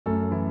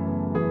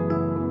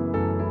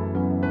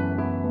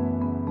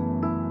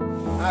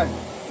Hi,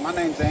 my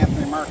name's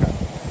Anthony Merca,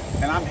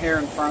 and I'm here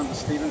in front of the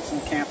Stevenson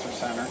Cancer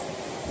Center,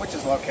 which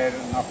is located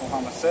in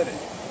Oklahoma City,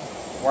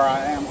 where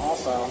I am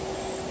also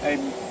a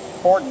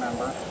board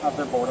member of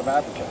their Board of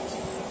Advocates.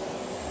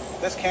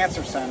 This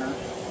cancer center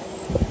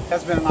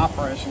has been in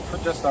operation for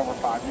just over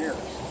 5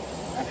 years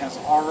and has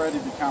already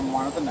become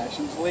one of the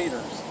nation's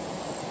leaders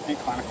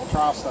in clinical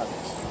trial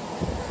studies.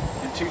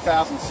 In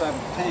 2017,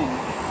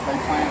 they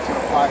plan to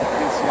apply for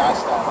NCI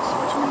status,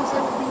 which means they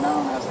will be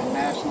known as a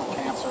National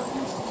Cancer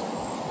Institute.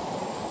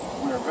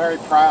 We are very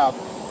proud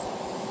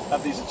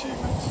of these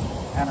achievements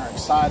and are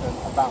excited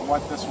about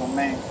what this will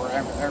mean for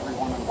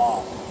everyone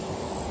involved.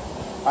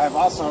 I am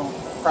also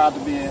proud to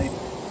be an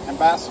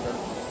ambassador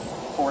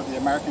for the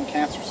American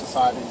Cancer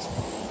Society's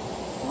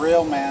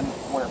Real Men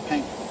Wear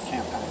Pink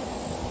campaign.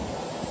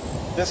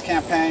 This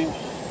campaign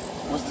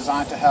was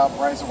designed to help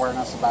raise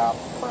awareness about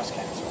breast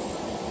cancer.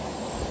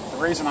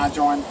 The reason I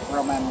joined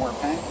Real Men Wear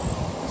Pink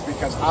is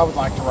because I would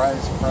like to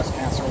raise breast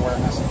cancer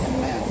awareness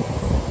in men.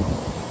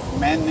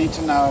 Men need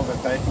to know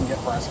that they can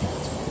get breast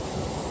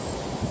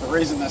cancer. The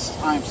reason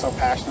I am so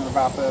passionate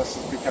about this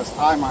is because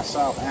I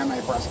myself am a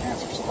breast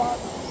cancer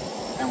survivor.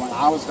 And when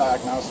I was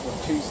diagnosed with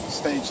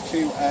stage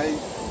 2A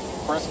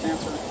breast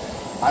cancer,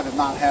 I did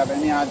not have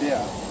any idea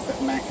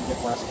that men could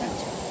get breast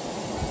cancer.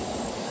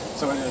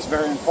 So it is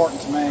very important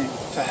to me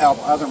to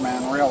help other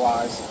men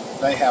realize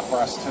they have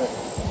breast too.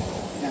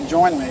 And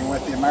join me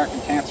with the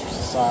American Cancer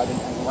Society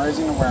in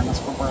raising awareness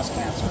for breast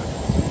cancer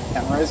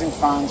and raising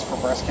funds for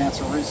breast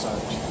cancer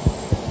research.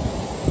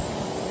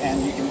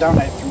 And you can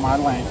donate through my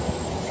link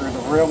through the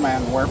Real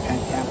Men Wear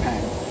Pink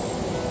campaign.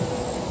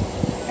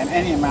 And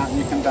any amount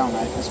you can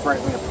donate is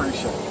greatly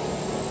appreciated.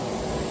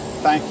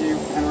 Thank you,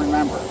 and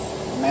remember,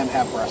 men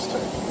have breasts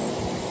too.